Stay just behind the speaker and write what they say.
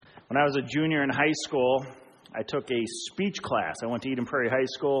When I was a junior in high school, I took a speech class. I went to Eden Prairie High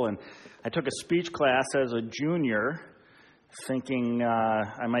School, and I took a speech class as a junior, thinking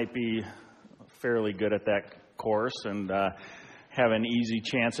I might be fairly good at that course and have an easy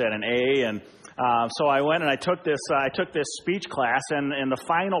chance at an A. And so I went and I took this speech class, and the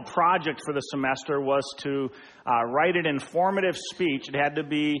final project for the semester was to write an informative speech. It had to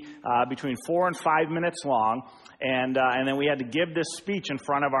be between 4 and 5 minutes long. And then we had to give this speech in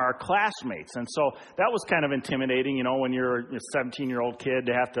front of our classmates. And so that was kind of intimidating, you know, when you're a 17-year-old kid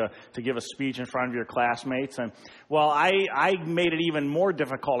to have to give a speech in front of your classmates. And, well, I made it even more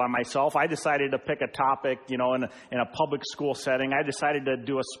difficult on myself. I decided to pick a topic, you know, in a public school setting. I decided to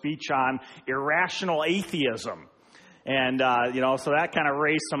do a speech on irrational atheism. And, you know, so that kind of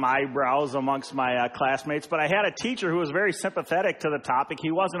raised some eyebrows amongst my classmates. But I had a teacher who was very sympathetic to the topic.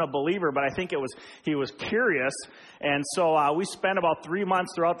 He wasn't a believer, but I think he was curious. And so we spent about 3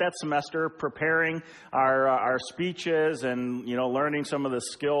 months throughout that semester preparing our speeches and, you know, learning some of the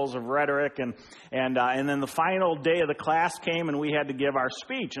skills of rhetoric. And then the final day of the class came, and we had to give our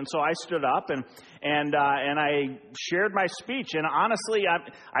speech. And so I stood up and I shared my speech. And honestly,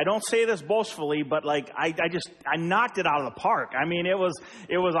 I don't say this boastfully, but like I knocked it out of the park. I mean, it was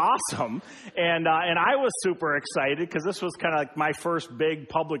awesome, and I was super excited because this was kind of like my first big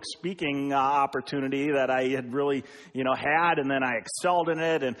public speaking opportunity that I had really, you know, had, and then I excelled in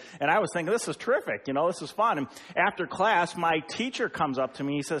it, and I was thinking, this is terrific, you know, this is fun. And after class, my teacher comes up to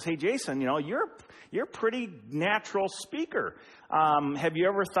me. He says, "Hey, Jason, you know, you're a pretty natural speaker. Have you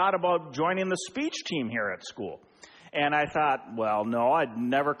ever thought about joining the speech team here at school?" And I thought, well, no, I'd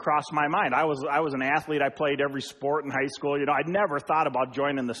never crossed my mind. I was an athlete. I played every sport in high school. You know, I'd never thought about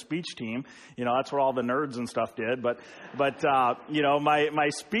joining the speech team. You know, that's what all the nerds and stuff did. But you know, my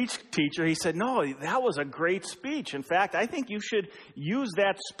speech teacher, he said, "No, that was a great speech. In fact, I think you should use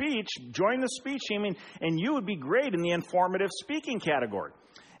that speech, join the speech team, and you would be great in the informative speaking category."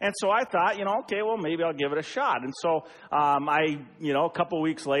 And so I thought, you know, okay, well, maybe I'll give it a shot. And so you know, a couple of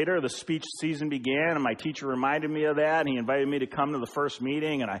weeks later, the speech season began, and my teacher reminded me of that, and he invited me to come to the first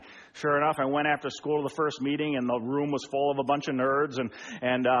meeting. And sure enough, I went after school to the first meeting, and the room was full of a bunch of nerds.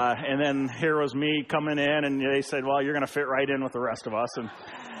 And then here was me coming in, and they said, "Well, you're going to fit right in with the rest of us."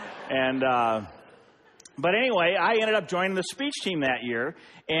 But anyway, I ended up joining the speech team that year,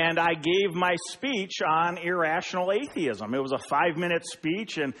 and I gave my speech on irrational atheism. It was a 5-minute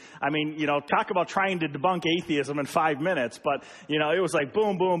speech, and I mean, you know, talk about trying to debunk atheism in 5 minutes, but, you know, it was like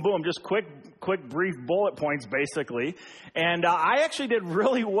boom, boom, boom, just quick, brief bullet points, basically. And I actually did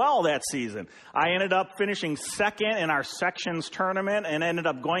really well that season. I ended up finishing second in our sections tournament and ended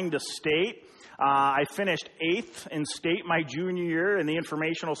up going to state. I finished 8th in state my junior year in the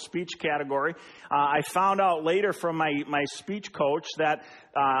informational speech category. I found out later from my speech coach that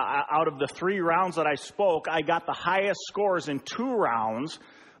out of the 3 rounds that I spoke, I got the highest scores in 2 rounds,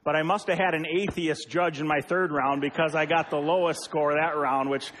 but I must have had an atheist judge in my 3rd round because I got the lowest score that round,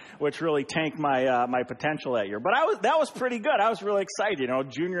 which really tanked my potential that year. But that was pretty good. I was really excited. You know,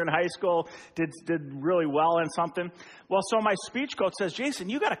 junior in high school, did really well in something. Well, so my speech coach says, "Jason,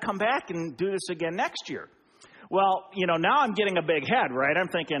 you got to come back and do this again next year." Well, you know, now I'm getting a big head, right? I'm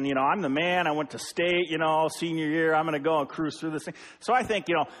thinking, you know, I'm the man. I went to state, you know, senior year. I'm going to go and cruise through this thing. So I think,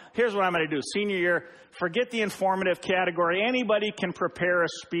 you know, here's what I'm going to do. Senior year, forget the informative category. Anybody can prepare a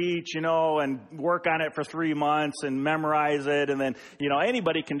speech, you know, and work on it for 3 months and memorize it. And then, you know,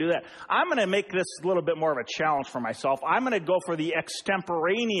 anybody can do that. I'm going to make this a little bit more of a challenge for myself. I'm going to go for the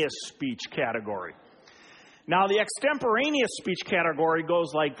extemporaneous speech category. Now, the extemporaneous speech category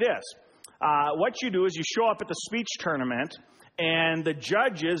goes like this. What you do is you show up at the speech tournament, and the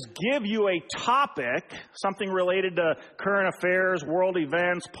judges give you a topic, something related to current affairs, world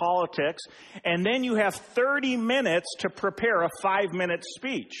events, politics, and then you have 30 minutes to prepare a 5-minute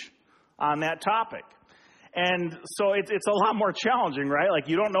speech on that topic. And so it's a lot more challenging, right? Like,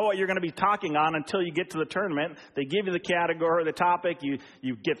 you don't know what you're going to be talking on until you get to the tournament. They give you the category, the topic.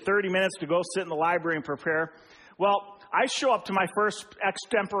 You get 30 minutes to go sit in the library and prepare. Well, I show up to my first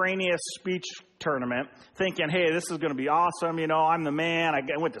extemporaneous speech tournament thinking, hey, this is going to be awesome. You know, I'm the man. I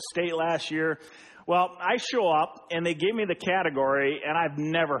went to state last year. Well, I show up, and they gave me the category, and I've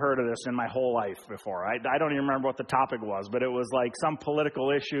never heard of this in my whole life before. I don't even remember what the topic was, but it was like some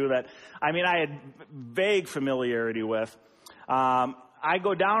political issue that, I mean, I had vague familiarity with. I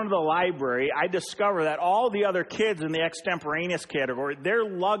go down to the library. I discover that all the other kids in the extemporaneous category, they're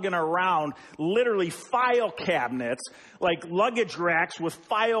lugging around literally file cabinets, like luggage racks with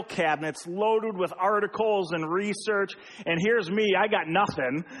file cabinets loaded with articles and research. And here's me, I got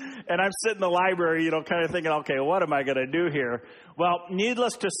nothing. And I'm sitting in the library, kind of thinking, okay, what am I going to do here? Well,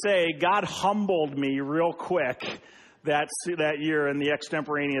 needless to say, God humbled me real quick that year in the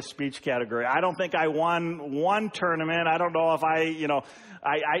extemporaneous speech category. I don't think I won one tournament. I don't know if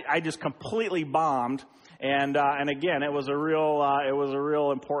I just completely bombed. And again, it was a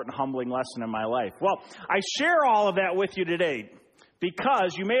real important, humbling lesson in my life. Well, I share all of that with you today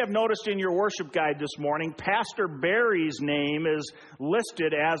because you may have noticed in your worship guide this morning, Pastor Barry's name is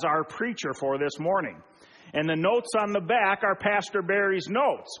listed as our preacher for this morning. And the notes on the back are Pastor Barry's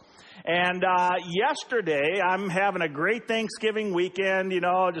notes. And yesterday, I'm having a great Thanksgiving weekend,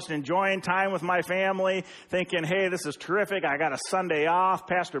 just enjoying time with my family, thinking, hey, this is terrific. I got a Sunday off.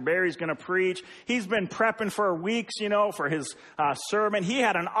 Pastor Barry's going to preach. He's been prepping for weeks, for his sermon. He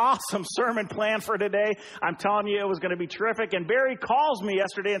had an awesome sermon planned for today. I'm telling you, it was going to be terrific. And Barry calls me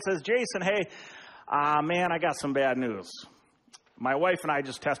yesterday and says, Jason, hey, man, I got some bad news. My wife and I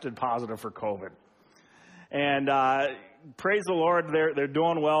just tested positive for COVID. And praise the Lord, they're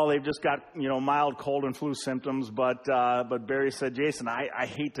doing well. They've just got mild cold and flu symptoms. But Barry said, Jason, I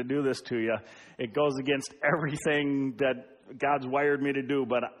hate to do this to you. It goes against everything that God's wired me to do.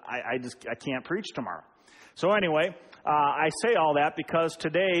 But I can't preach tomorrow. So anyway, I say all that because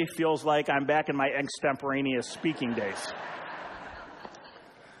today feels like I'm back in my extemporaneous speaking days.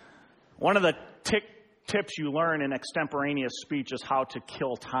 One of the tips you learn in extemporaneous speech is how to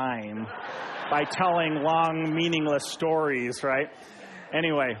kill time by telling long, meaningless stories, right?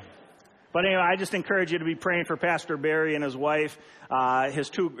 Anyway, I just encourage you to be praying for Pastor Barry and his wife.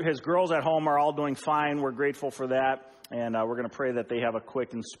 His girls at home are all doing fine. We're grateful for that. And we're going to pray that they have a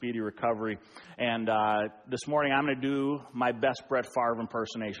quick and speedy recovery. And this morning, I'm going to do my best Brett Favre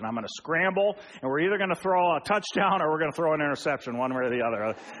impersonation. I'm going to scramble, and we're either going to throw a touchdown or we're going to throw an interception, one way or the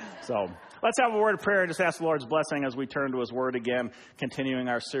other. So let's have a word of prayer and just ask the Lord's blessing as we turn to his word again, continuing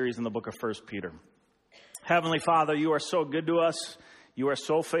our series in the book of 1 Peter. Heavenly Father, you are so good to us. You are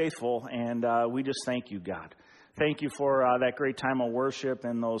so faithful, and we just thank you, God. Thank you for that great time of worship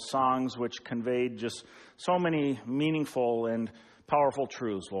and those songs which conveyed just so many meaningful and powerful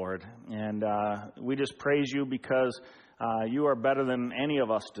truths, Lord. And we just praise you because you are better than any of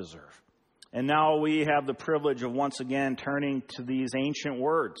us deserve. And now we have the privilege of once again turning to these ancient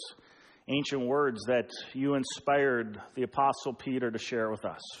words that you inspired the Apostle Peter to share with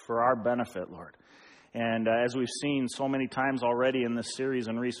us for our benefit, Lord. And as we've seen so many times already in this series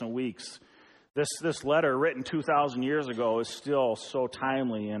in recent weeks, this letter written 2,000 years ago is still so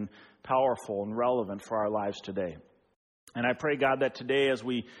timely and powerful and relevant for our lives today. And I pray, God, that today as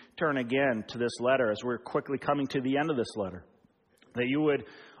we turn again to this letter, as we're quickly coming to the end of this letter, that you would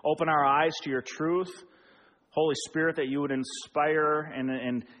open our eyes to your truth. Holy Spirit, that you would inspire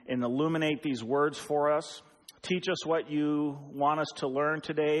and illuminate these words for us. Teach us what you want us to learn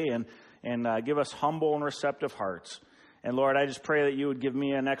today and give us humble and receptive hearts. And Lord, I just pray that you would give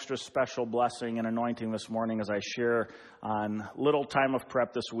me an extra special blessing and anointing this morning as I share on little time of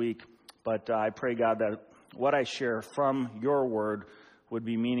prep this week. But I pray, God, that what I share from your word would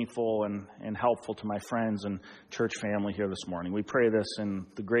be meaningful and helpful to my friends and church family here this morning. We pray this in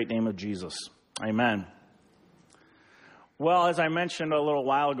the great name of Jesus. Amen. Well, as I mentioned a little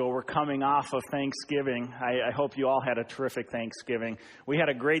while ago, we're coming off of Thanksgiving. I hope you all had a terrific Thanksgiving. We had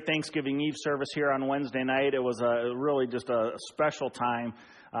a great Thanksgiving Eve service here on Wednesday night. It was really just a special time.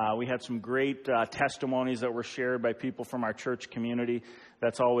 We had some great testimonies that were shared by people from our church community.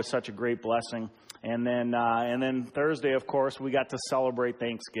 That's always such a great blessing. And then Thursday, of course, we got to celebrate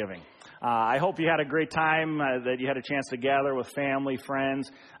Thanksgiving. I hope you had a great time, that you had a chance to gather with family,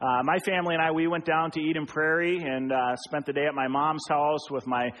 friends. My family and I, we went down to Eden Prairie and spent the day at my mom's house with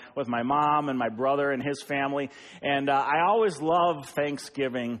my mom and my brother and his family. And I always love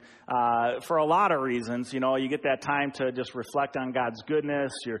Thanksgiving for a lot of reasons. You get that time to just reflect on God's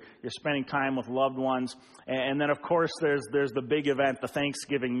goodness. You're spending time with loved ones. And then, of course, there's the big event, the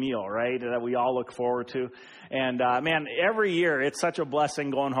Thanksgiving meal, right, that we all look forward to. And, man, every year it's such a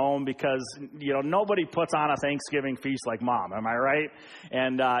blessing going home because, nobody puts on a Thanksgiving feast like Mom. Am I right?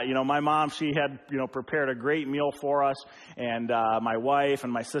 And, my mom, she had, prepared a great meal for us. And my wife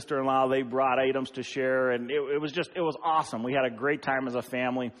and my sister-in-law, they brought items to share. And it was awesome. We had a great time as a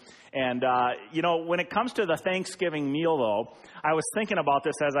family. And, when it comes to the Thanksgiving meal, though, I was thinking about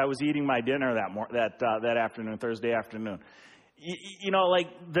this as I was eating my dinner that afternoon, Thursday afternoon. like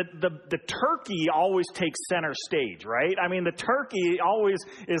the turkey always takes center stage, right? I mean, the turkey always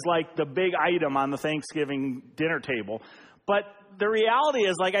is like the big item on the Thanksgiving dinner table. But the reality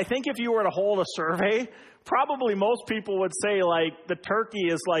is, like, I think if you were to hold a survey, probably most people would say, like, the turkey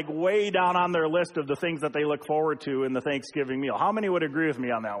is, like, way down on their list of the things that they look forward to in the Thanksgiving meal. How many would agree with me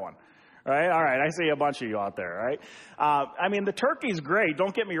on that one? Right? All right. I see a bunch of you out there, right? I mean, the turkey's great.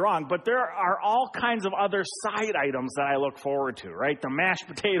 Don't get me wrong. But there are all kinds of other side items that I look forward to, right? The mashed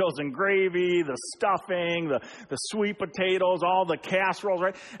potatoes and gravy, the stuffing, the sweet potatoes, all the casseroles,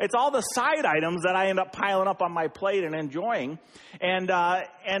 right? It's all the side items that I end up piling up on my plate and enjoying. And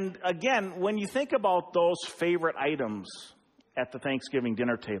again, when you think about those favorite items at the Thanksgiving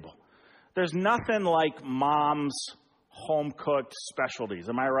dinner table, there's nothing like Mom's home-cooked specialties.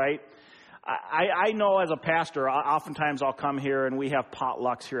 Am I right? I know as a pastor, oftentimes I'll come here and we have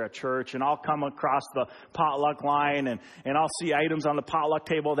potlucks here at church, and I'll come across the potluck line and I'll see items on the potluck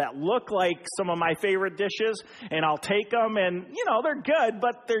table that look like some of my favorite dishes, and I'll take them, and, they're good,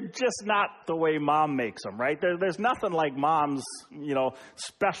 but they're just not the way Mom makes them, right? There's nothing like Mom's,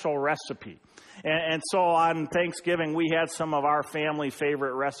 special recipe. And so on Thanksgiving, we had some of our family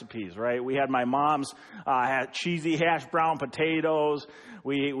favorite recipes, right? We had my mom's had cheesy hash brown potatoes.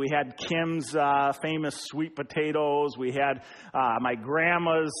 We had Kim's famous sweet potatoes. We had my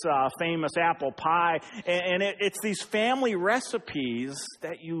grandma's famous apple pie. And it's these family recipes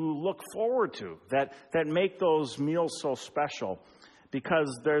that you look forward to that make those meals so special,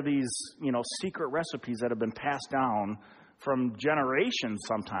 because they're these, secret recipes that have been passed down from generations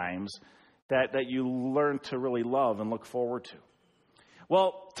sometimes, that you learn to really love and look forward to.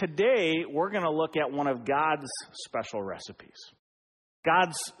 Well, today we're going to look at one of God's special recipes.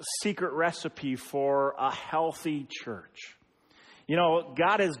 God's secret recipe for a healthy church.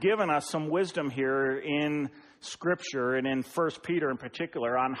 God has given us some wisdom here in Scripture and in 1 Peter in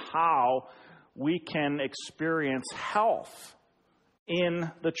particular on how we can experience health in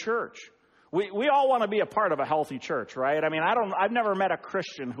the church. We all want to be a part of a healthy church, right? I mean, I've never met a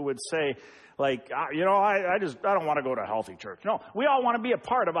Christian who would say, like, I don't want to go to a healthy church. No, we all want to be a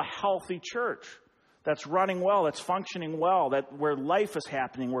part of a healthy church that's running well, that's functioning well, where life is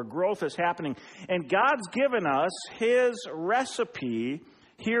happening, where growth is happening. And God's given us His recipe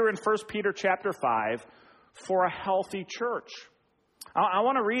here in 1 Peter chapter 5 for a healthy church. I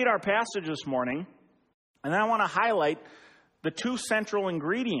want to read our passage this morning, and then I want to highlight the two central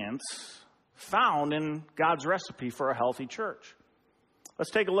ingredients found in God's recipe for a healthy church. Let's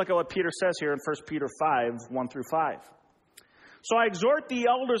take a look at what Peter says here in 1 Peter 5, 1 through 5. So I exhort the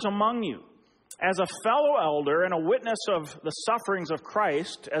elders among you, as a fellow elder and a witness of the sufferings of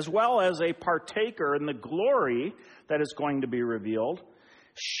Christ, as well as a partaker in the glory that is going to be revealed,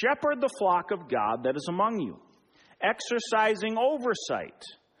 shepherd the flock of God that is among you, exercising oversight,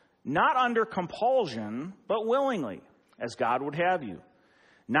 not under compulsion, but willingly, as God would have you,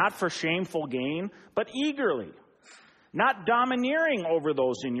 not for shameful gain, but eagerly, not domineering over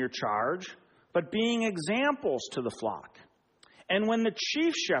those in your charge, but being examples to the flock. And when the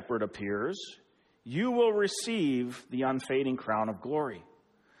chief shepherd appears, you will receive the unfading crown of glory.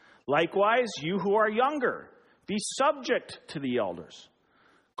 Likewise, you who are younger, be subject to the elders.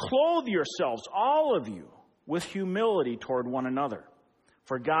 Clothe yourselves, all of you, with humility toward one another.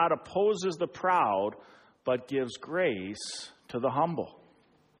 For God opposes the proud, but gives grace to the humble.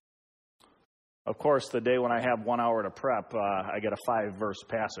 Of course, the day when I have 1 hour to prep, I get a 5-verse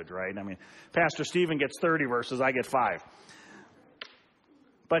passage, right? I mean, Pastor Stephen gets 30 verses, I get 5.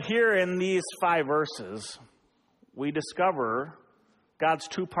 But here in these 5 verses, we discover God's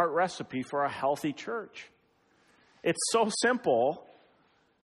 2-part recipe for a healthy church. It's so simple,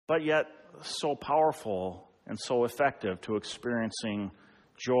 but yet so powerful and so effective to experiencing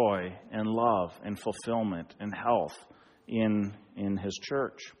joy and love and fulfillment and health in His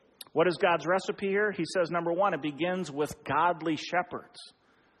church. What is God's recipe here? He says, number 1, it begins with godly shepherds.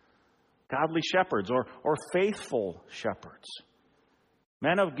 Godly shepherds or faithful shepherds.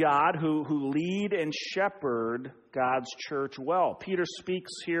 Men of God who lead and shepherd God's church well. Peter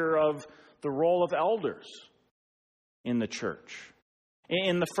speaks here of the role of elders in the church.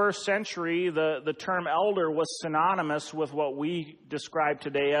 In the first century, the term elder was synonymous with what we describe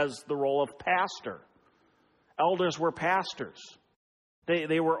today as the role of pastor. Elders were pastors.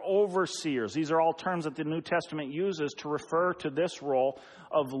 They were overseers. These are all terms that the New Testament uses to refer to this role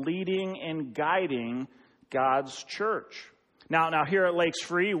of leading and guiding God's church. Now here at Lakes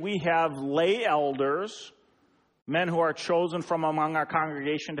Free, we have lay elders, men who are chosen from among our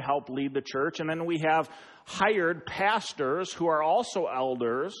congregation to help lead the church. And then we have hired pastors who are also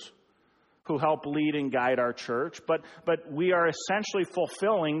elders, who help lead and guide our church, but we are essentially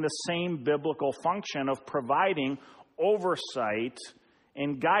fulfilling the same biblical function of providing oversight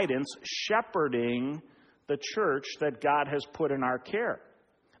and guidance, shepherding the church that God has put in our care.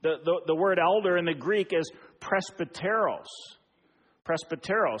 The word elder in the Greek is presbyteros.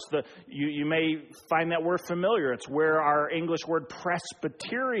 Presbyteros. You may find that word familiar. It's where our English word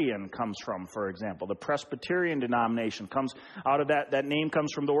Presbyterian comes from, for example. The Presbyterian denomination comes out of that name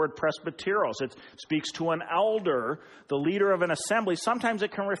comes from the word presbyteros. It speaks to an elder, the leader of an assembly. Sometimes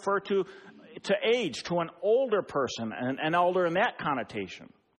it can refer to age, to an older person, an elder in that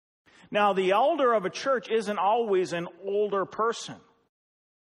connotation. Now, the elder of a church isn't always an older person.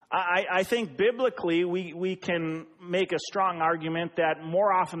 I think biblically we can make a strong argument that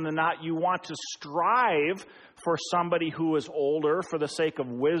more often than not you want to strive for somebody who is older for the sake of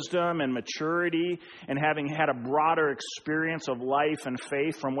wisdom and maturity and having had a broader experience of life and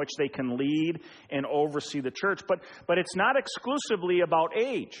faith from which they can lead and oversee the church. But it's not exclusively about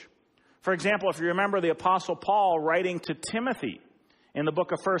age. For example, if you remember the Apostle Paul writing to Timothy in the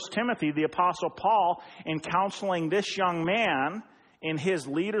book of 1 Timothy, the Apostle Paul, in counseling this young man in his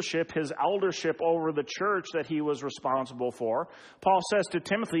leadership, his eldership over the church that he was responsible for, Paul says to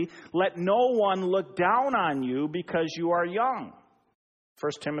Timothy, "Let no one look down on you because you are young."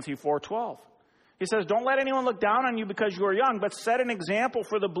 1 Timothy 4:12. He says, "Don't let anyone look down on you because you are young, but set an example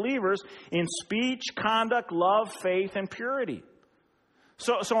for the believers in speech, conduct, love, faith, and purity."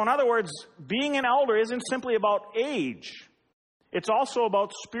 So in other words, being an elder isn't simply about age. It's also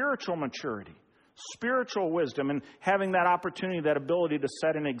about spiritual maturity, spiritual wisdom, and having that opportunity, that ability to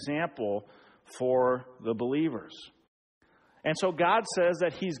set an example for the believers. And so God says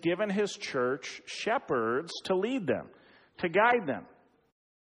that He's given His church shepherds to lead them, to guide them.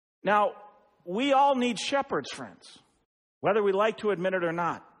 Now, we all need shepherds, friends, whether we like to admit it or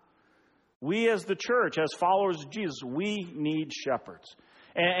not. We as the church, as followers of Jesus, we need shepherds.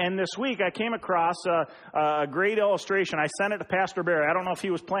 And this week I came across a great illustration. I sent it to Pastor Barry. I don't know if he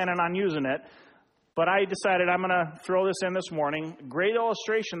was planning on using it, but I decided I'm going to throw this in this morning. Great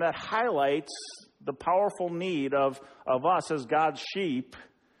illustration that highlights the powerful need of us as God's sheep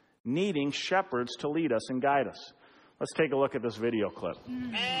needing shepherds to lead us and guide us. Let's take a look at this video clip.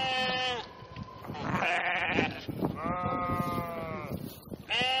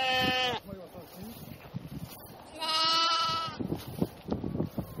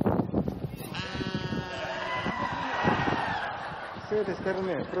 С этой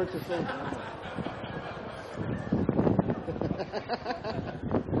стороны, против солнца.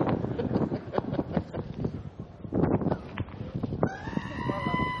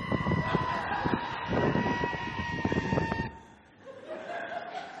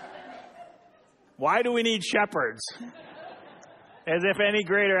 Why do we need shepherds? As if any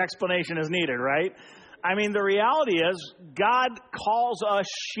greater explanation is needed, right? I mean, the reality is God calls us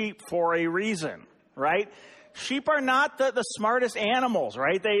sheep for a reason, right? Sheep are not the smartest animals,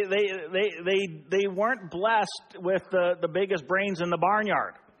 right? They weren't blessed with the biggest brains in the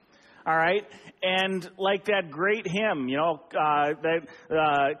barnyard, all right? And like that great hymn,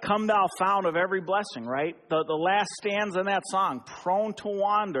 come thou fount of every blessing, right? The last stanza in that song, prone to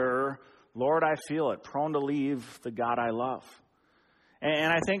wander, Lord, I feel it, prone to leave the God I love.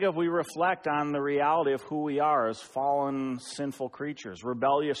 And I think if we reflect on the reality of who we are as fallen, sinful creatures,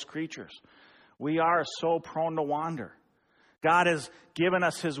 rebellious creatures, we are so prone to wander. God has given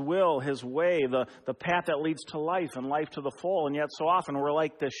us His will, His way, the path that leads to life and life to the full. And yet so often we're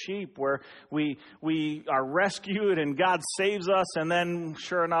like the sheep where we are rescued and God saves us. And then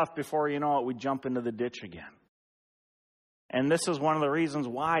sure enough, before you know it, we jump into the ditch again. And this is one of the reasons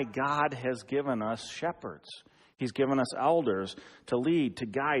why God has given us shepherds. He's given us elders to lead, to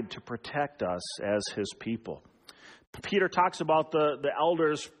guide, to protect us as His people. Peter talks about the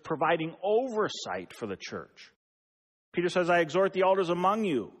elders providing oversight for the church. Peter says, I exhort the elders among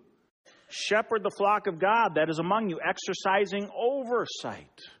you, shepherd the flock of God that is among you, exercising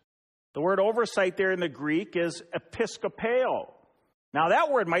oversight. The word oversight there in the Greek is episkopeo. Now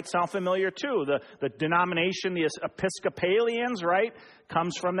that word might sound familiar too. The denomination, the Episcopalians, right,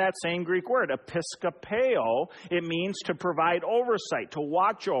 comes from that same Greek word, episkopeo. It means to provide oversight, to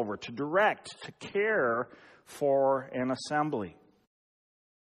watch over, to direct, to care for an assembly.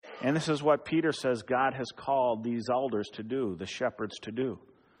 And this is what Peter says God has called these elders to do, the shepherds to do,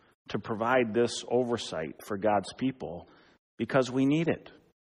 to provide this oversight for God's people because we need it,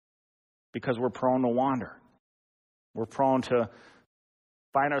 because we're prone to wander. We're prone to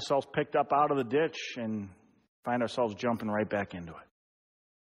find ourselves picked up out of the ditch and find ourselves jumping right back into it.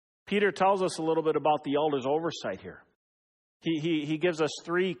 Peter tells us a little bit about the elders' oversight here. He gives us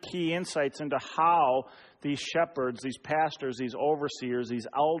three key insights into how these shepherds, these pastors, these overseers, these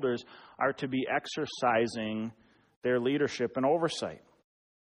elders are to be exercising their leadership and oversight.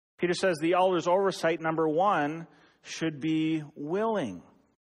 Peter says the elders' oversight, number one, should be willing.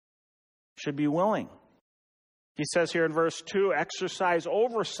 Should be willing. He says here in verse 2, exercise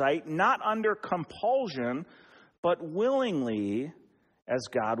oversight, not under compulsion, but willingly, as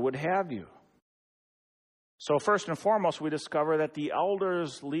God would have you. So first and foremost, we discover that the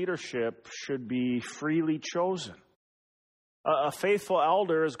elders' leadership should be freely chosen. A faithful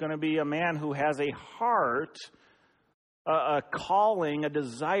elder is going to be a man who has a heart, a calling, a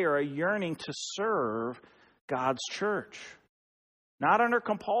desire, a yearning to serve God's church. Not under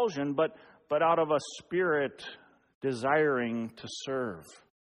compulsion, but out of a spirit desiring to serve.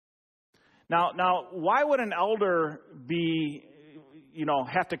 Now, why would an elder be,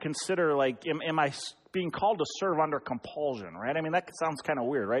 have to consider, like, am I being called to serve under compulsion, right? I mean, that sounds kind of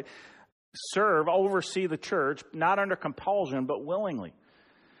weird, right? Serve, oversee the church, not under compulsion, but willingly.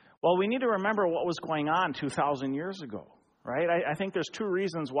 Well, we need to remember what was going on 2,000 years ago, right? I think there's two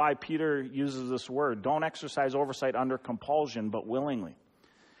reasons why Peter uses this word. Don't exercise oversight under compulsion, but willingly.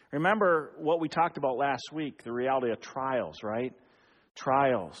 Remember what we talked about last week, the reality of trials, right?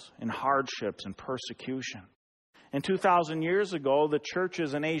 Trials and hardships and persecution. And 2,000 years ago, the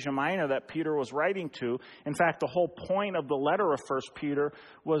churches in Asia Minor that Peter was writing to, in fact, the whole point of the letter of 1 Peter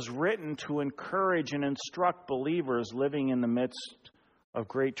was written to encourage and instruct believers living in the midst of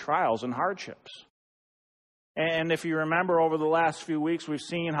great trials and hardships. And if you remember over the last few weeks, we've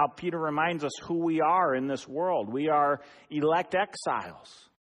seen how Peter reminds us who we are in this world. We are elect exiles.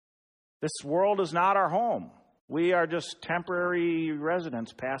 This world is not our home. We are just temporary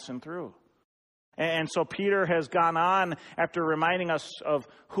residents passing through. And so Peter has gone on after reminding us of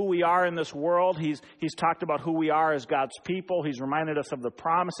who we are in this world. He's talked about who we are as God's people. He's reminded us of the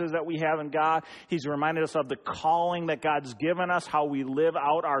promises that we have in God. He's reminded us of the calling that God's given us, how we live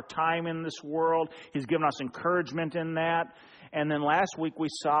out our time in this world. He's given us encouragement in that. And then last week we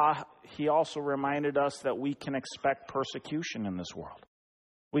saw he also reminded us that we can expect persecution in this world.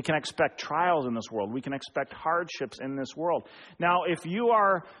 We can expect trials in this world. We can expect hardships in this world. Now, if you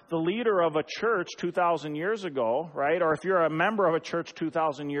are the leader of a church 2,000 years ago, right, or if you're a member of a church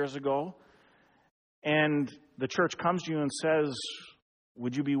 2,000 years ago, and the church comes to you and says,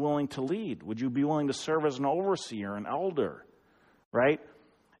 would you be willing to lead? Would you be willing to serve as an overseer, an elder, right?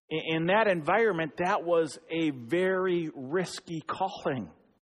 In that environment, that was a very risky calling.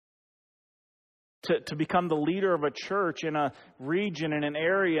 To become the leader of a church in a region, in an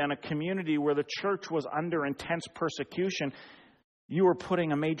area, in a community where the church was under intense persecution, you were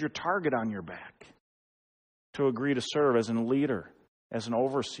putting a major target on your back to agree to serve as a leader, as an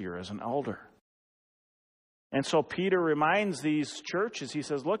overseer, as an elder. And so Peter reminds these churches, he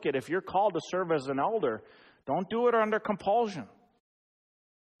says, look, if you're called to serve as an elder, don't do it under compulsion,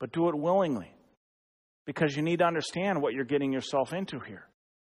 but do it willingly, because you need to understand what you're getting yourself into here.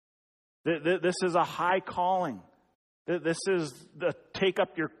 This is a high calling. This is the take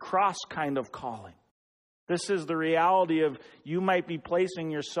up your cross kind of calling. This is the reality of you might be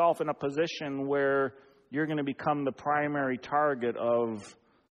placing yourself in a position where you're going to become the primary target of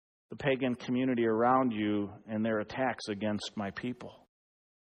the pagan community around you and their attacks against my people.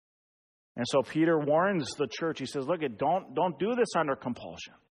 And so Peter warns the church. He says, look, don't do this under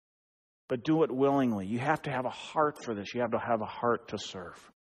compulsion, but do it willingly. You have to have a heart for this. You have to have a heart to serve.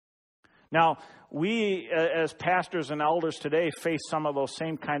 Now, we as pastors and elders today face some of those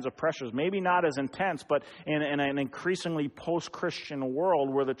same kinds of pressures. Maybe not as intense, but in an increasingly post-Christian world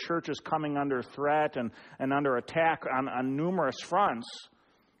where the church is coming under threat and under attack on numerous fronts,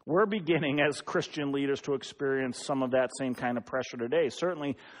 we're beginning as Christian leaders to experience some of that same kind of pressure today.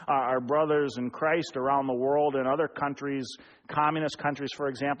 Certainly, our brothers in Christ around the world and other countries, communist countries, for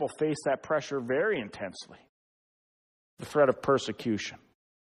example, face that pressure very intensely. The threat of persecution.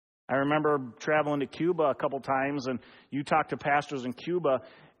 I remember traveling to Cuba a couple times, and you talk to pastors in Cuba,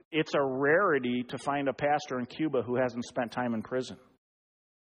 it's a rarity to find a pastor in Cuba who hasn't spent time in prison.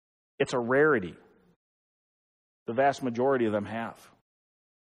 It's a rarity. The vast majority of them have.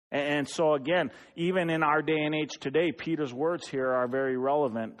 And so again, even in our day and age today, Peter's words here are very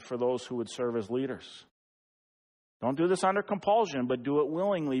relevant for those who would serve as leaders. Don't do this under compulsion, but do it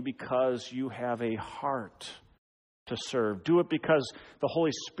willingly because you have a heart to serve. Do it because the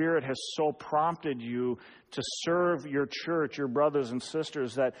Holy Spirit has so prompted you to serve your church, your brothers and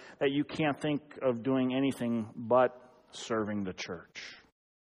sisters, that you can't think of doing anything but serving the church.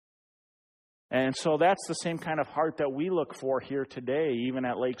 And so that's the same kind of heart that we look for here today, even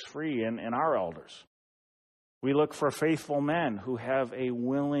at Lakes Free and our elders. We look for faithful men who have a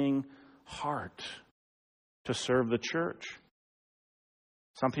willing heart to serve the church.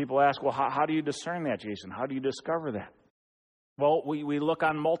 Some people ask, well, how do you discern that, Jason? How do you discover that? Well, we look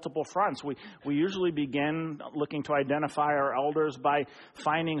on multiple fronts. We usually begin looking to identify our elders by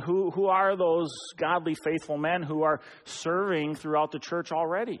finding who are those godly, faithful men who are serving throughout the church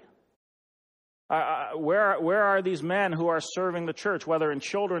already. Where are these men who are serving the church, whether in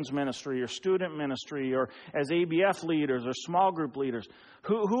children's ministry or student ministry or as ABF leaders or small group leaders?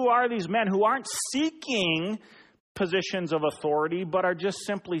 Who are these men who aren't seeking positions of authority, but are just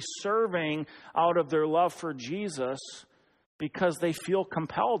simply serving out of their love for Jesus because they feel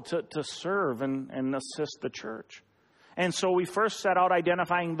compelled to serve and assist the church? And so we first set out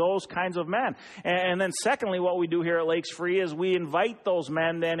identifying those kinds of men. And then secondly, what we do here at Lakes Free is we invite those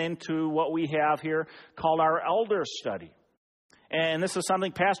men then into what we have here called our elder study. And this is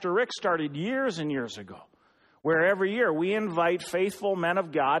something Pastor Rick started years and years ago, where every year we invite faithful men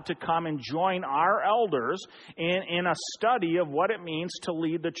of God to come and join our elders in a study of what it means to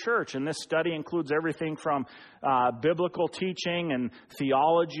lead the church. And this study includes everything from biblical teaching and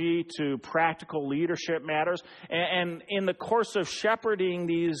theology to practical leadership matters. And in the course of shepherding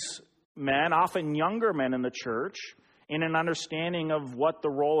these men, often younger men in the church, in an understanding of what the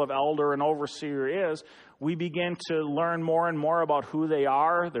role of elder and overseer is, we begin to learn more and more about who they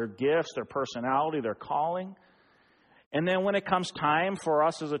are, their gifts, their personality, their calling. And then when it comes time for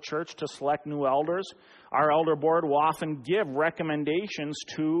us as a church to select new elders, our elder board will often give recommendations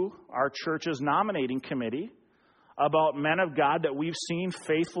to our church's nominating committee about men of God that we've seen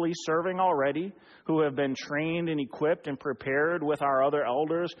faithfully serving already, who have been trained and equipped and prepared with our other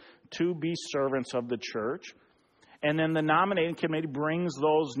elders to be servants of the church. And then the nominating committee brings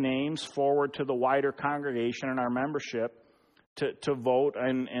those names forward to the wider congregation and our membership to vote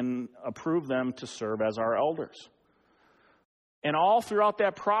and approve them to serve as our elders. And all throughout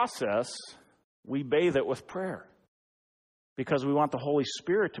that process, we bathe it with prayer because we want the Holy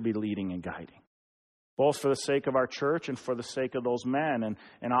Spirit to be leading and guiding, both for the sake of our church and for the sake of those men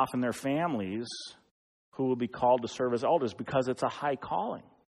and often their families who will be called to serve as elders, because it's a high calling.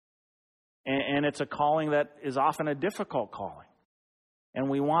 And it's a calling that is often a difficult calling. And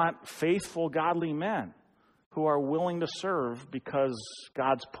we want faithful, godly men who are willing to serve because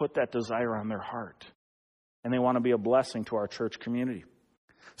God's put that desire on their heart. And they want to be a blessing to our church community.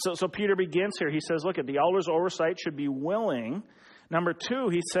 So Peter begins here. He says, look, the elder's oversight should be willing. Number two,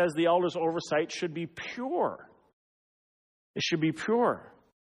 he says the elder's oversight should be pure. It should be pure.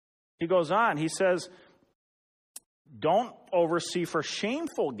 He goes on. He says, don't oversee for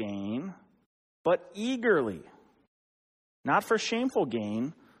shameful gain, but eagerly. Not for shameful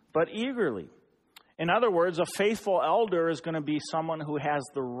gain, but eagerly. In other words, a faithful elder is going to be someone who has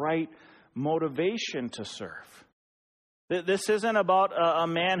the right motivation to serve. This isn't about a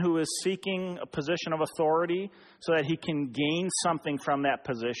man who is seeking a position of authority so that he can gain something from that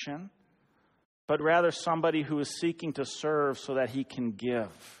position, but rather somebody who is seeking to serve so that he can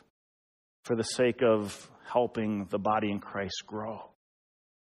give for the sake of helping the body in Christ grow.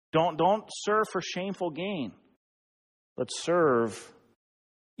 Don't serve for shameful gain, but serve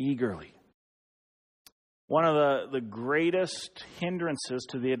eagerly. One of the greatest hindrances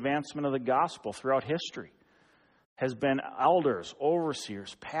to the advancement of the gospel throughout history has been elders,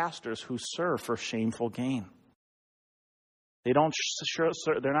 overseers, pastors who serve for shameful gain. They're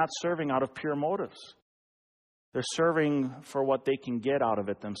not serving out of pure motives. They're serving for what they can get out of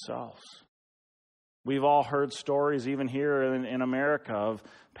it themselves. We've all heard stories, even here in America, of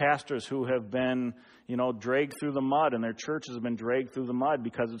pastors who have been, dragged through the mud, and their churches have been dragged through the mud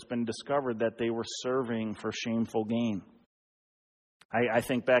because it's been discovered that they were serving for shameful gain. I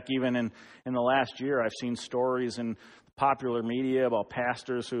think back even in the last year, I've seen stories in popular media about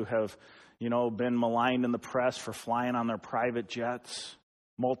pastors who have, been maligned in the press for flying on their private jets,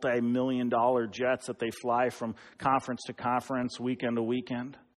 multi-million-dollar jets that they fly from conference to conference, weekend to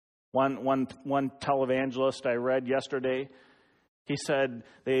weekend. One televangelist I read yesterday, he said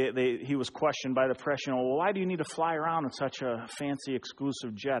he was questioned by the press, well, why do you need to fly around in such a fancy,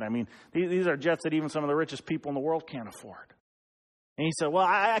 exclusive jet? I mean, these are jets that even some of the richest people in the world can't afford. And he said, well,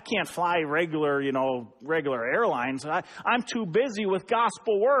 I can't fly regular airlines. I'm too busy with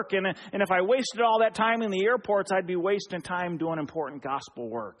gospel work. And if I wasted all that time in the airports, I'd be wasting time doing important gospel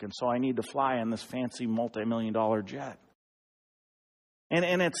work. And so I need to fly in this fancy multi-million-dollar jet.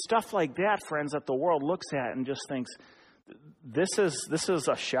 And it's stuff like that, friends, that the world looks at and just thinks, this is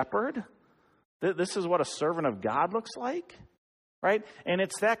a shepherd? This is what a servant of God looks like? Right? And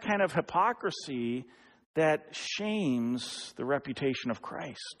it's that kind of hypocrisy that shames the reputation of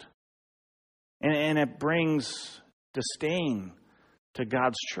Christ. And it brings disdain to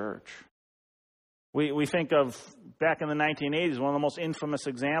God's church. We think of back in the 1980s, one of the most infamous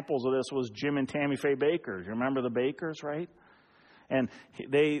examples of this was Jim and Tammy Faye Bakker. You remember the Bakkers, right? And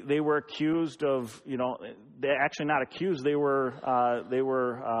they were accused of, they're actually not accused. They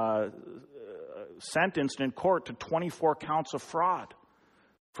were sentenced in court to 24 counts of fraud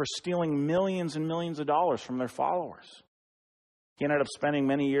for stealing millions and millions of dollars from their followers. He ended up spending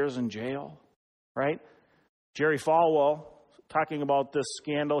many years in jail, right? Jerry Falwell, talking about this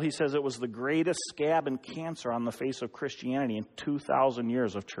scandal, he says it was the greatest scab and cancer on the face of Christianity in 2,000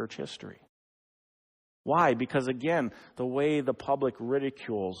 years of church history. Why? Because, again, the way the public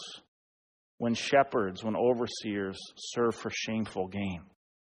ridicules when shepherds, when overseers serve for shameful gain.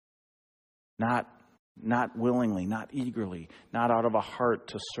 Not willingly, not eagerly, not out of a heart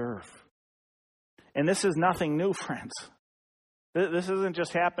to serve. And this is nothing new, friends. This isn't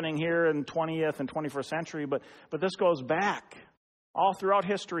just happening here in 20th and 21st century, but this goes back. All throughout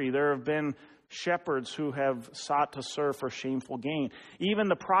history, there have been shepherds who have sought to serve for shameful gain. Even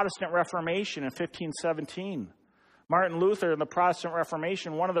the Protestant Reformation in 1517. Martin Luther and the Protestant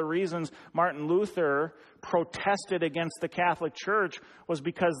Reformation, one of the reasons Martin Luther protested against the Catholic Church was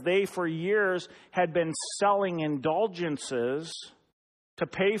because they, for years, had been selling indulgences to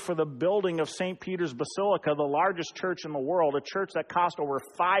pay for the building of St. Peter's Basilica, the largest church in the world, a church that cost over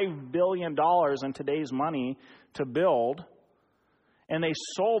 $5 billion in today's money to build. And they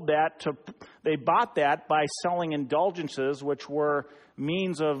bought that by selling indulgences, which were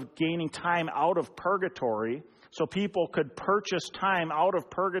means of gaining time out of purgatory. So people could purchase time out of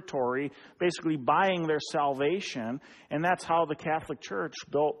purgatory, basically buying their salvation. And that's how the Catholic Church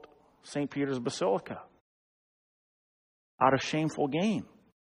built St. Peter's Basilica, out of shameful gain.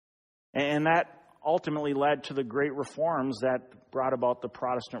 And that ultimately led to the great reforms that brought about the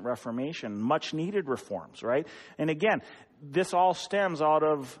Protestant Reformation, much needed reforms, right? And again, this all stems out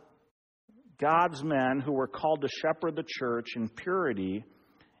of God's men who were called to shepherd the church in purity,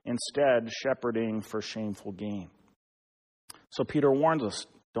 instead shepherding for shameful gain. So Peter warns us,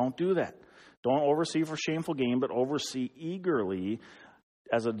 don't do that. Don't oversee for shameful gain, but oversee eagerly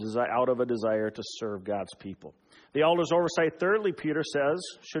out of a desire to serve God's people. The elder's oversight, thirdly, Peter says,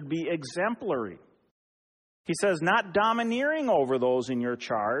 should be exemplary. He says, not domineering over those in your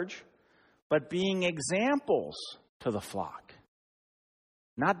charge, but being examples to the flock.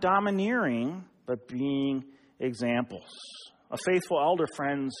 Not domineering, but being examples. A faithful elder,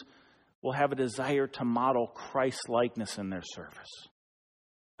 friends, will have a desire to model Christ-likeness in their service.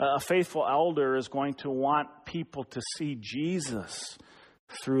 A faithful elder is going to want people to see Jesus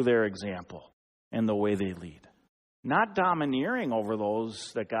through their example and the way they lead. Not domineering over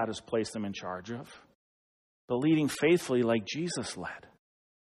those that God has placed them in charge of, but leading faithfully like Jesus led.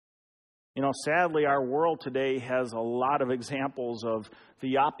 Sadly, our world today has a lot of examples of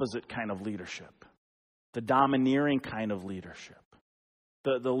the opposite kind of leadership, the domineering kind of leadership,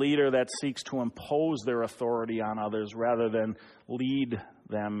 the leader that seeks to impose their authority on others rather than lead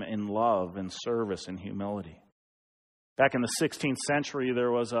them in love and service and humility. Back in the 16th century,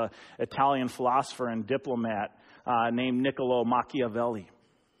 there was an Italian philosopher and diplomat named Niccolò Machiavelli.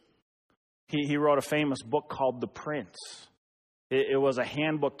 He wrote a famous book called The Prince. It was a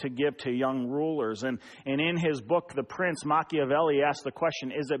handbook to give to young rulers. And in his book, The Prince, Machiavelli asked the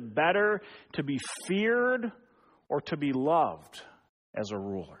question, is it better to be feared or to be loved as a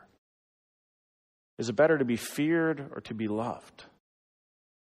ruler? Is it better to be feared or to be loved?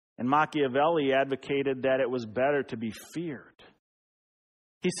 And Machiavelli advocated that it was better to be feared.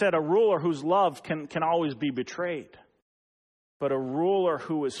 He said a ruler who's loved can always be betrayed. But a ruler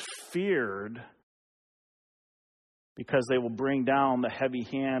who is feared because they will bring down the heavy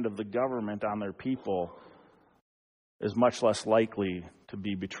hand of the government on their people is much less likely to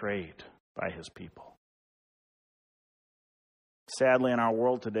be betrayed by his people. Sadly, in our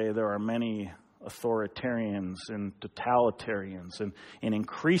world today, there are many authoritarians and totalitarians and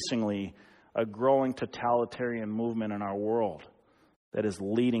increasingly a growing totalitarian movement in our world that is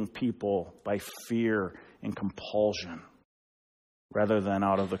leading people by fear and compulsion rather than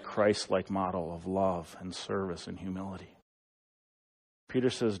out of the Christ-like model of love and service and humility. Peter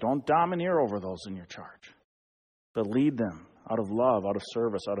says, don't domineer over those in your charge, but lead them out of love, out of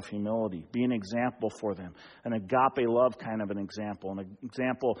service, out of humility. Be an example for them, an agape love kind of an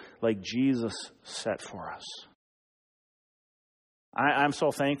example like Jesus set for us. I'm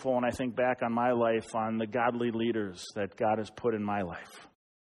so thankful when I think back on my life, on the godly leaders that God has put in my life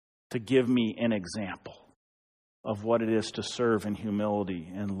to give me an example of what it is to serve in humility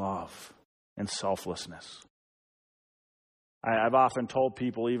and love and selflessness. I've often told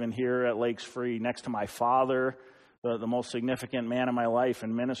people, even here at Lakes Free, next to my father, the most significant man in my life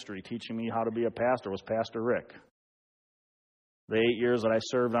in ministry, teaching me how to be a pastor, was Pastor Rick. The 8 years that I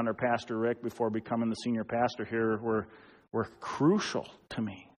served under Pastor Rick before becoming the senior pastor here were crucial to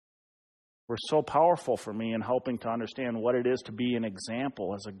me. Were so powerful for me in helping to understand what it is to be an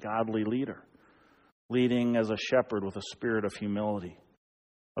example as a godly leader, leading as a shepherd with a spirit of humility,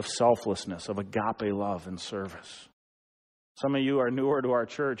 of selflessness, of agape love and service. Some of you are newer to our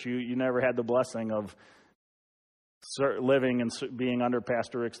church. You never had the blessing of living and being under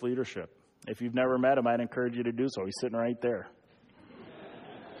Pastor Rick's leadership. If you've never met him, I'd encourage you to do so. He's sitting right there.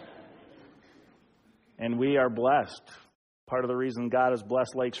 And we are blessed. Part of the reason God has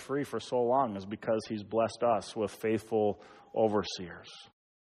blessed Lakes Free for so long is because He's blessed us with faithful overseers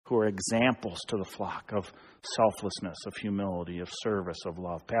who are examples to the flock of selflessness, of humility, of service, of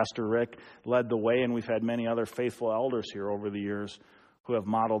love. Pastor Rick led the way, and we've had many other faithful elders here over the years who have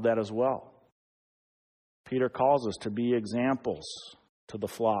modeled that as well. Peter calls us to be examples to the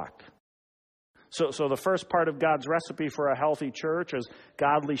flock. So the first part of God's recipe for a healthy church is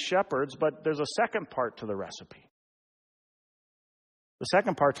godly shepherds, but there's a second part to the recipe. The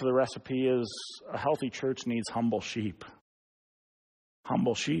second part to the recipe is a healthy church needs humble sheep.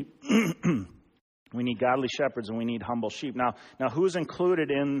 Humble sheep. We need godly shepherds and we need humble sheep. Now who's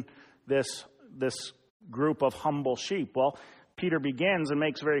included in this group of humble sheep? Well, Peter begins and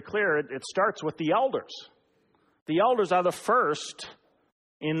makes very clear it starts with the elders. The elders are the first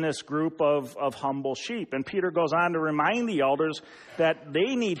in this group of humble sheep. And Peter goes on to remind the elders that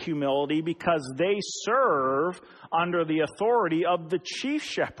they need humility because they serve under the authority of the chief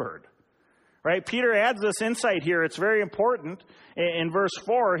shepherd. Right? Peter adds this insight here. It's very important. In verse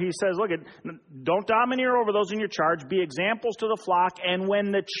 4, he says, look, don't domineer over those in your charge. Be examples to the flock. And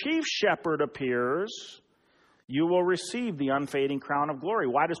when the chief shepherd appears, you will receive the unfading crown of glory.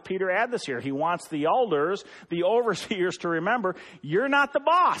 Why does Peter add this here? He wants the elders, the overseers, to remember, you're not the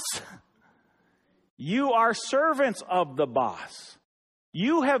boss. You are servants of the boss.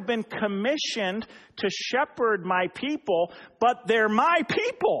 You have been commissioned to shepherd my people, but they're my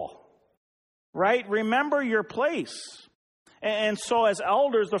people. Right? Remember your place. And so as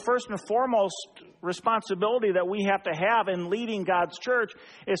elders, the first and foremost responsibility that we have to have in leading God's church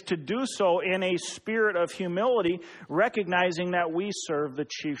is to do so in a spirit of humility, recognizing that we serve the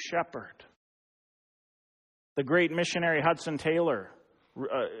chief shepherd. The great missionary Hudson Taylor,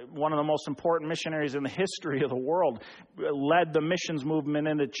 one of the most important missionaries in the history of the world, led the missions movement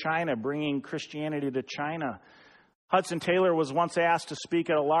into China, bringing Christianity to China. Hudson Taylor was once asked to speak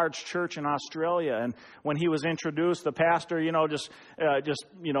at a large church in Australia, and when he was introduced, the pastor, just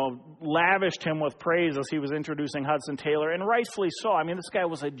lavished him with praise as he was introducing Hudson Taylor, and rightfully so. I mean, this guy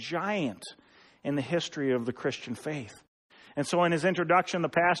was a giant in the history of the Christian faith. And so in his introduction, the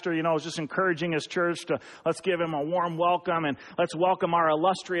pastor, was just encouraging his church to, let's give him a warm welcome, and let's welcome our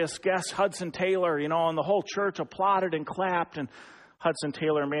illustrious guest, Hudson Taylor, and the whole church applauded and clapped, and Hudson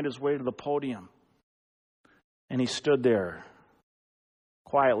Taylor made his way to the podium. And he stood there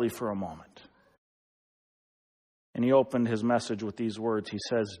quietly for a moment. And he opened his message with these words. He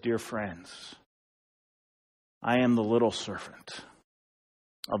says, "Dear friends, I am the little servant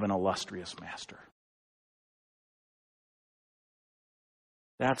of an illustrious master."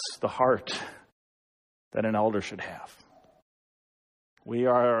 That's the heart that an elder should have. We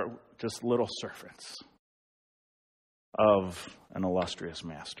are just little servants of an illustrious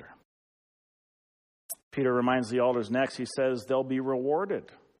master. Peter reminds the elders next, he says they'll be rewarded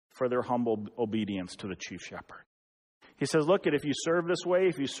for their humble obedience to the chief shepherd. He says, look, if you serve this way,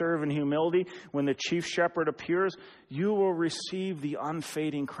 if you serve in humility, when the chief shepherd appears, you will receive the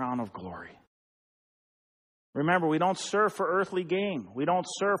unfading crown of glory. Remember, we don't serve for earthly gain. We don't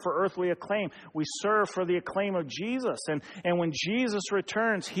serve for earthly acclaim. We serve for the acclaim of Jesus. And when Jesus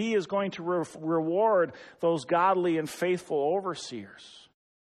returns, He is going to reward those godly and faithful overseers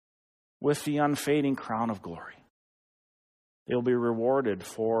with the unfading crown of glory. They'll be rewarded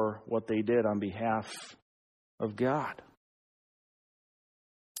for what they did on behalf of God.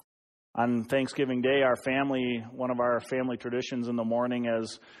 On Thanksgiving Day, one of our family traditions in the morning,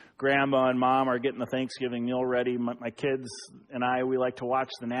 as Grandma and Mom are getting the Thanksgiving meal ready, my kids and we like to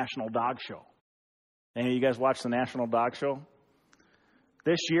watch the National Dog Show. Any of you guys watch the National Dog Show?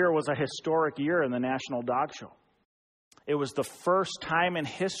 This year was a historic year in the National Dog Show. It was the first time in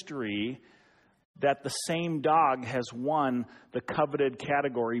history that the same dog has won the coveted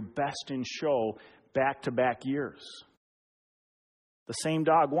category Best in Show back-to-back years. The same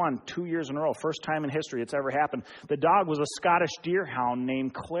dog won 2 years in a row. First time in history it's ever happened. The dog was a Scottish deerhound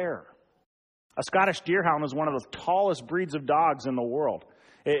named Claire. A Scottish Deerhound is one of the tallest breeds of dogs in the world.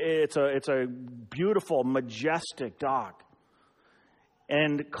 It's a beautiful, majestic dog.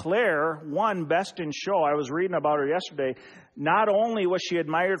 And Claire won Best in Show. I was reading about her yesterday. Not only was she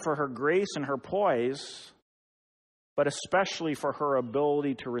admired for her grace and her poise, but especially for her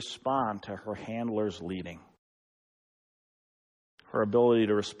ability to respond to her handler's leading. Her ability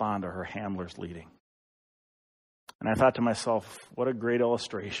to respond to her handler's leading. And I thought to myself, what a great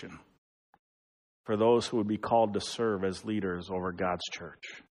illustration for those who would be called to serve as leaders over God's church.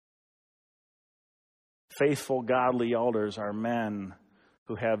 Faithful, godly elders are men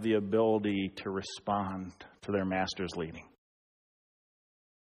who have the ability to respond to their master's leading.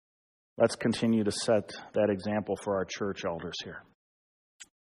 Let's continue to set that example for our church elders here.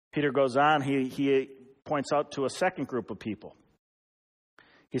 Peter goes on, he points out to a second group of people.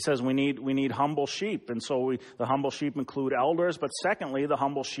 He says we need humble sheep, and so the humble sheep include elders, but secondly, the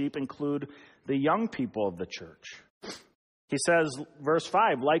humble sheep include the young people of the church. He says, verse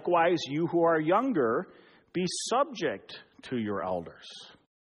 5, likewise, you who are younger, be subject to your elders.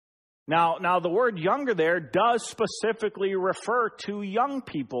 Now, the word younger there does specifically refer to young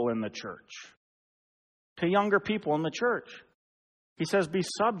people in the church, to younger people in the church. He says, be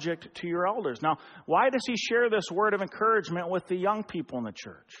subject to your elders. Now, why does he share this word of encouragement with the young people in the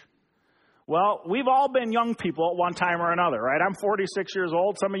church? Well, we've all been young people at one time or another, right? I'm 46 years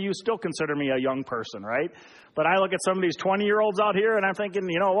old. Some of you still consider me a young person, right? But I look at some of these 20-year-olds out here and I'm thinking,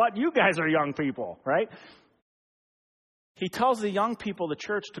 you know what? You guys are young people, right? He tells the young people of the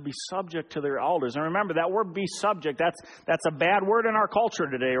church to be subject to their elders. And remember, that word be subject, that's a bad word in our culture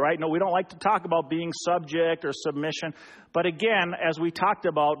today, right? No, we don't like to talk about being subject or submission. But again, as we talked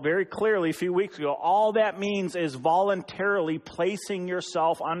about very clearly a few weeks ago, all that means is voluntarily placing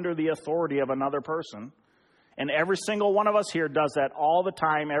yourself under the authority of another person. And every single one of us here does that all the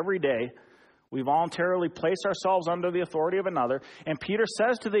time, every day. We voluntarily place ourselves under the authority of another. And Peter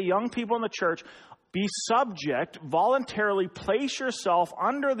says to the young people in the church, be subject, voluntarily place yourself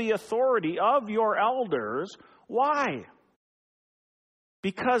under the authority of your elders. Why?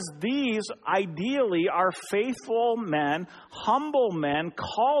 Because these ideally are faithful men, humble men,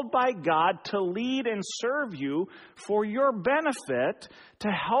 called by God to lead and serve you for your benefit, to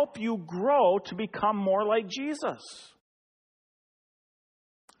help you grow to become more like Jesus.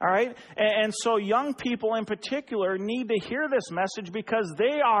 All right? And so young people in particular need to hear this message because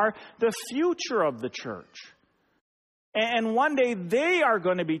they are the future of the church. And one day they are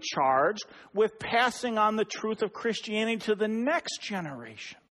going to be charged with passing on the truth of Christianity to the next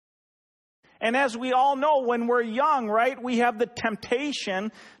generation. And as we all know, when we're young, right, we have the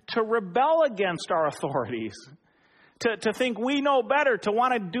temptation to rebel against our authorities, to think we know better, to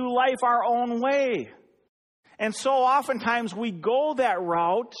want to do life our own way. And so oftentimes we go that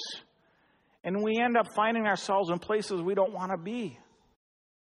route and we end up finding ourselves in places we don't want to be.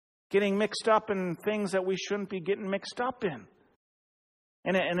 Getting mixed up in things that we shouldn't be getting mixed up in.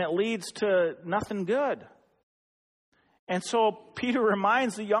 And it leads to nothing good. And so Peter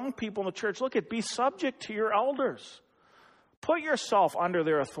reminds the young people in the church, look, be subject to your elders. Put yourself under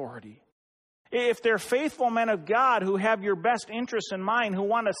their authority. If they're faithful men of God who have your best interests in mind, who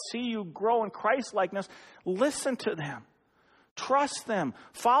want to see you grow in Christ-likeness, listen to them. Trust them.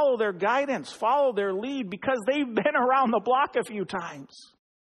 Follow their guidance. Follow their lead because they've been around the block a few times.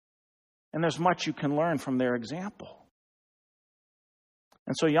 And there's much you can learn from their example.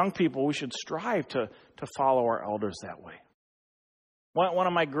 And so young people, we should strive to follow our elders that way. One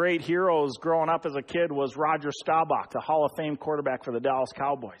of my great heroes growing up as a kid was Roger Staubach, the Hall of Fame quarterback for the Dallas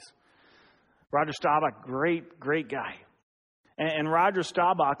Cowboys. Roger Staubach, great guy. And Roger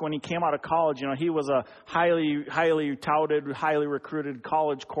Staubach, when he came out of college, you know, he was a highly touted, highly recruited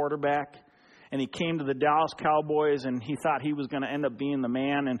college quarterback. And he came to the Dallas Cowboys, and he thought he was going to end up being the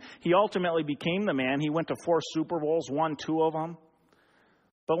man. And he ultimately became the man. He went to 4 Super Bowls, won 2 of them.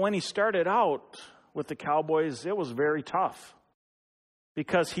 But when he started out with the Cowboys, it was very tough.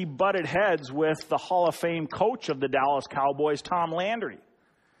 Because he butted heads with the Hall of Fame coach of the Dallas Cowboys, Tom Landry.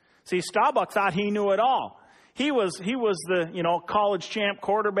 See, Staubach thought he knew it all. He was the, college champ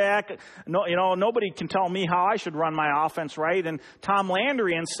quarterback. No, nobody can tell me how I should run my offense, right? And Tom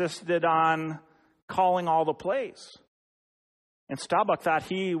Landry insisted on calling all the plays. And Staubach thought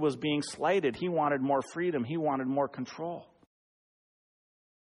he was being slighted. He wanted more freedom. He wanted more control.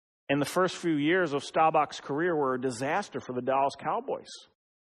 And the first few years of Staubach's career were a disaster for the Dallas Cowboys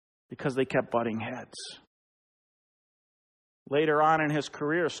because they kept butting heads. Later on in his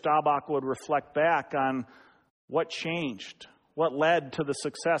career, Staubach would reflect back on what changed, what led to the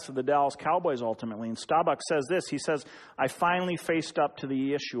success of the Dallas Cowboys ultimately. And Staubach says this. He says, I finally faced up to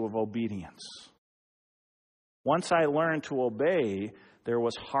the issue of obedience. Once I learned to obey, there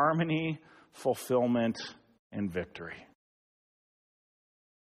was harmony, fulfillment, and victory.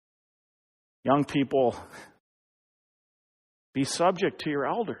 Young people, be subject to your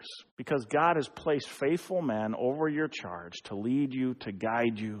elders, because God has placed faithful men over your charge to lead you, to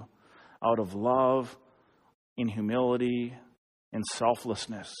guide you out of love, in humility, and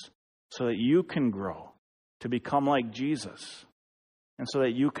selflessness, so that you can grow to become like Jesus, and so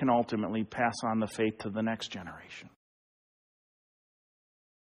that you can ultimately pass on the faith to the next generation.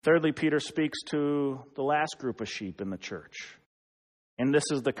 Thirdly, Peter speaks to the last group of sheep in the church, and this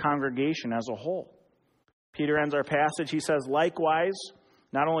is the congregation as a whole. Peter ends our passage. He says, likewise,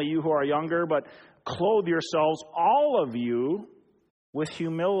 not only you who are younger, but clothe yourselves, all of you, with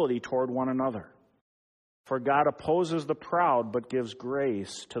humility toward one another. For God opposes the proud, but gives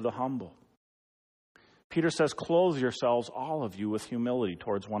grace to the humble. Peter says, clothe yourselves, all of you, with humility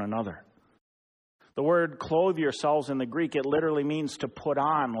towards one another. The word clothe yourselves in the Greek, it literally means to put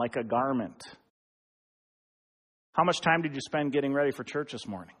on like a garment. How much time did you spend getting ready for church this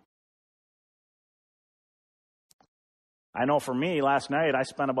morning? I know for me, last night I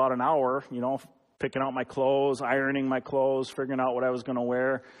spent about an hour, picking out my clothes, ironing my clothes, figuring out what I was going to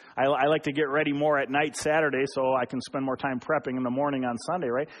wear. I like to get ready more at night Saturday so I can spend more time prepping in the morning on Sunday,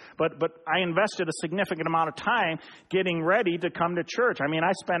 right? But I invested a significant amount of time getting ready to come to church. I mean,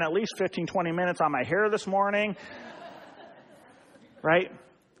 I spent at least 15, 20 minutes on my hair this morning, right?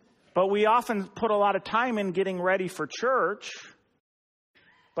 But we often put a lot of time in getting ready for church,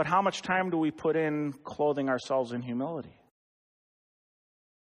 but how much time do we put in clothing ourselves in humility?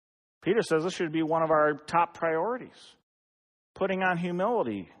 Peter says this should be one of our top priorities, putting on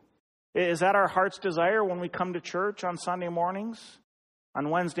humility. Is that our heart's desire when we come to church on Sunday mornings, on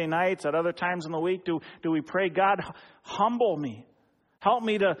Wednesday nights, at other times in the week? Do we pray, God, humble me. Help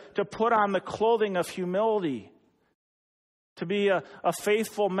me to put on the clothing of humility, to be a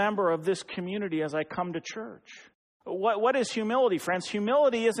faithful member of this community as I come to church. What is humility, friends?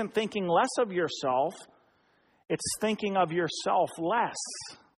 Humility isn't thinking less of yourself. It's thinking of yourself less.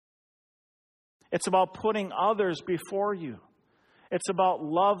 It's about putting others before you. It's about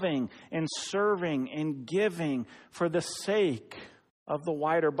loving and serving and giving for the sake of the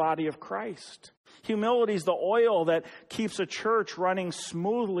wider body of Christ. Humility is the oil that keeps a church running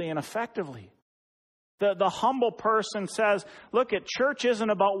smoothly and effectively. The humble person says, look, church isn't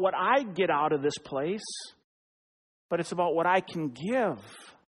about what I get out of this place, but it's about what I can give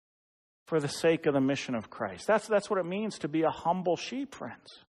for the sake of the mission of Christ. That's what it means to be a humble sheep, friends.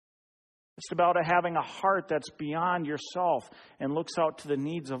 It's about having a heart that's beyond yourself and looks out to the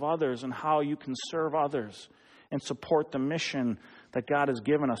needs of others and how you can serve others and support the mission that God has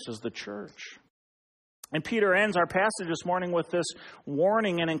given us as the church. And Peter ends our passage this morning with this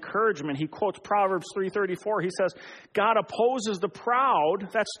warning and encouragement. He quotes Proverbs 3:34. He says, God opposes the proud,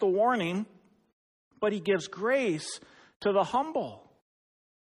 that's the warning, but he gives grace to the humble.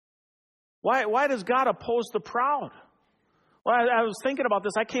 Why does God oppose the proud? Well, I was thinking about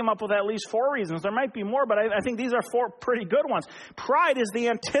this. I came up with at least 4 reasons. There might be more, but I think these are 4 pretty good ones. Pride is the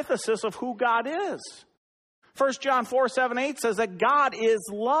antithesis of who God is. 1 John 4:7-8 says that God is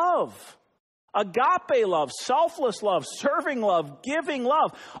love. Agape love, selfless love, serving love, giving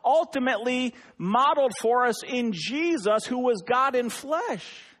love, ultimately modeled for us in Jesus, who was God in flesh.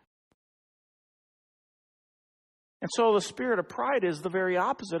 And so the spirit of pride is the very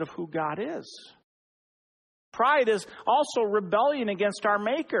opposite of who God is. Pride is also rebellion against our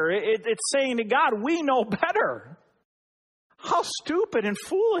Maker. It's saying to God, we know better. How stupid and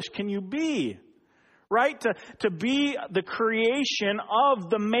foolish can you be? Right? To be the creation of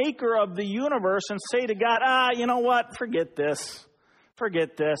the Maker of the universe and say to God, you know what? Forget this.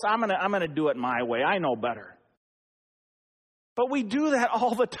 Forget this. I'm gonna do it my way. I know better. But we do that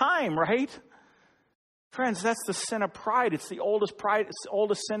all the time, right? Friends, that's the sin of pride. It's the oldest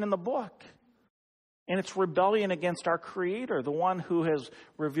sin in the book. And it's rebellion against our Creator, the one who has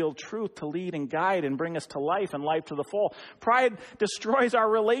revealed truth to lead and guide and bring us to life and life to the full. Pride destroys our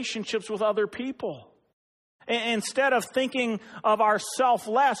relationships with other people. Instead of thinking of ourself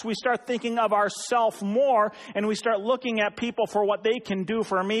less, we start thinking of ourself more, and we start looking at people for what they can do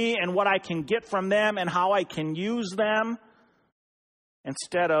for me and what I can get from them and how I can use them,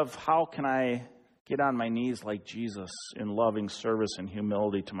 instead of how can I get on my knees like Jesus in loving service and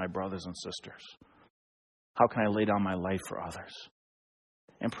humility to my brothers and sisters. How can I lay down my life for others?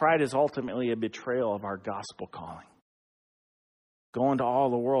 And pride is ultimately a betrayal of our gospel calling. Go into all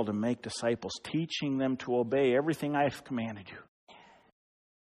the world and make disciples, teaching them to obey everything I've commanded you.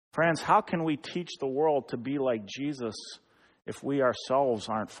 Friends, how can we teach the world to be like Jesus if we ourselves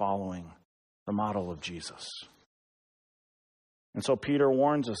aren't following the model of Jesus? And so Peter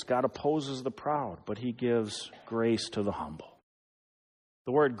warns us, God opposes the proud, but he gives grace to the humble.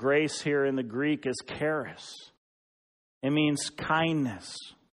 The word grace here in the Greek is charis. It means kindness,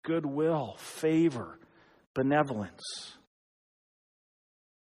 goodwill, favor, benevolence.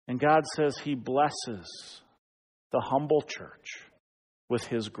 And God says he blesses the humble church with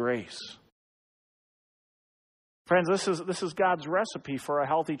his grace. Friends, this is God's recipe for a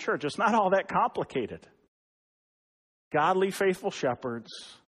healthy church. It's not all that complicated. Godly, faithful shepherds,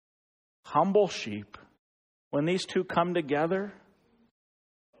 humble sheep, when these two come together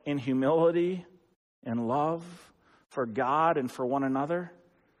in humility and love for God and for one another,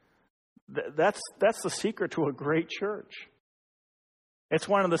 that's the secret to a great church. It's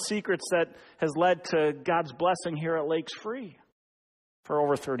one of the secrets that has led to God's blessing here at Lakes Free for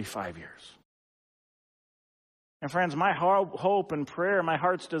over 35 years. And friends, my hope and prayer, my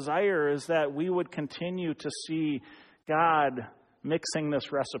heart's desire is that we would continue to see God mixing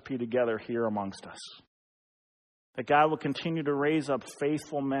this recipe together here amongst us. That God will continue to raise up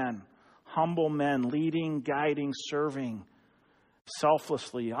faithful men, humble men, leading, guiding, serving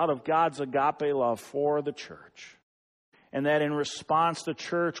selflessly out of God's agape love for the church. And that in response, the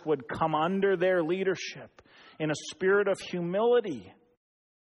church would come under their leadership in a spirit of humility,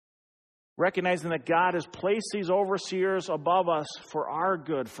 recognizing that God has placed these overseers above us for our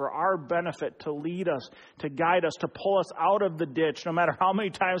good, for our benefit, to lead us, to guide us, to pull us out of the ditch, no matter how many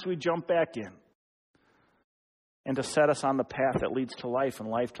times we jump back in, and to set us on the path that leads to life and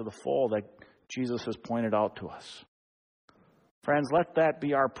life to the full that Jesus has pointed out to us. Friends, let that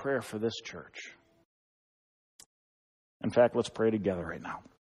be our prayer for this church. In fact, let's pray together right now.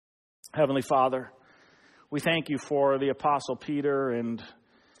 Heavenly Father, we thank you for the Apostle Peter and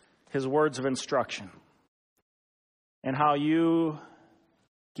his words of instruction, and how you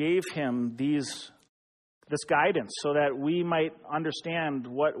gave him this guidance so that we might understand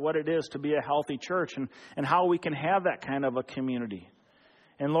what it is to be a healthy church and how we can have that kind of a community.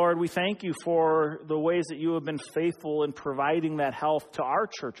 And Lord, we thank you for the ways that you have been faithful in providing that health to our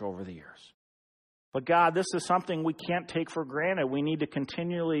church over the years. But God, this is something we can't take for granted. We need to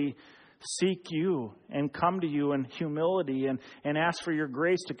continually seek you and come to you in humility and ask for your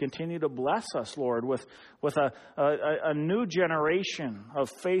grace to continue to bless us, Lord, with a new generation of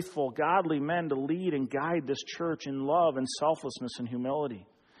faithful, godly men to lead and guide this church in love and selflessness and humility.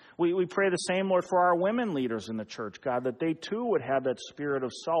 We pray the same, Lord, for our women leaders in the church, God, that they too would have that spirit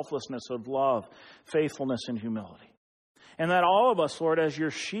of selflessness, of love, faithfulness, and humility. And that all of us, Lord, as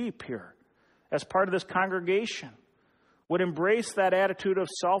your sheep here, as part of this congregation, would embrace that attitude of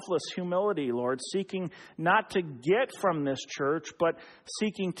selfless humility, Lord, seeking not to get from this church, but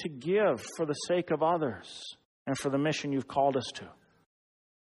seeking to give for the sake of others and for the mission you've called us to.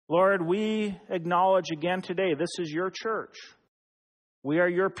 Lord, we acknowledge again today, this is your church. We are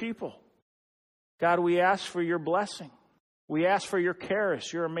your people. God, we ask for your blessing. We ask for your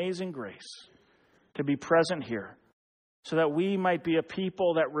charis, your amazing grace, to be present here so that we might be a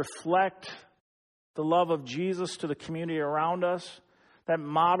people that reflect the love of Jesus to the community around us, that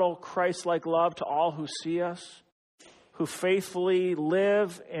model Christ-like love to all who see us, who faithfully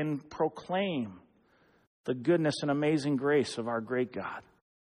live and proclaim the goodness and amazing grace of our great God.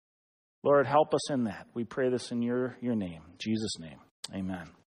 Lord, help us in that. We pray this in your name, Jesus' name. Amen.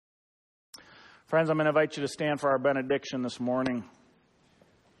 Friends, I'm going to invite you to stand for our benediction this morning.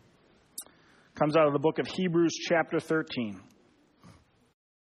 It comes out of the book of Hebrews chapter 13.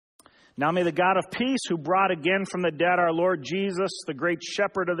 Now may the God of peace, who brought again from the dead our Lord Jesus, the great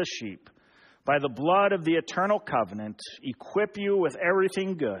shepherd of the sheep, by the blood of the eternal covenant, equip you with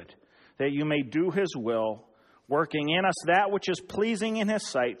everything good, that you may do his will, working in us that which is pleasing in his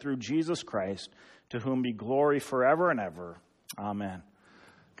sight through Jesus Christ, to whom be glory forever and ever. Amen.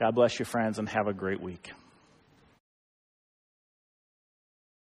 God bless you, friends, and have a great week.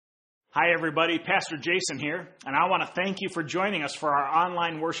 Hi, everybody. Pastor Jason here, and I want to thank you for joining us for our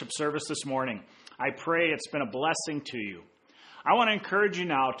online worship service this morning. I pray it's been a blessing to you. I want to encourage you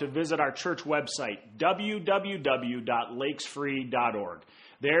now to visit our church website, www.lakesfree.org.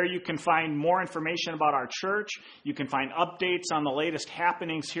 There you can find more information about our church. You can find updates on the latest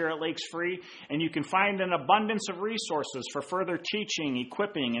happenings here at Lakes Free, and you can find an abundance of resources for further teaching,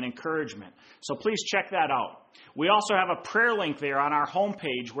 equipping, and encouragement. So please check that out. We also have a prayer link there on our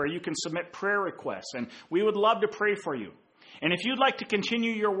homepage where you can submit prayer requests, and we would love to pray for you. And if you'd like to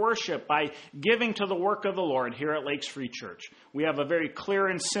continue your worship by giving to the work of the Lord here at Lakes Free Church, we have a very clear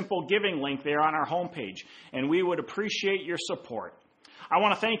and simple giving link there on our homepage, and we would appreciate your support. I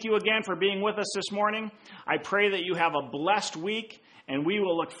want to thank you again for being with us this morning. I pray that you have a blessed week, and we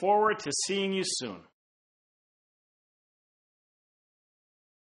will look forward to seeing you soon.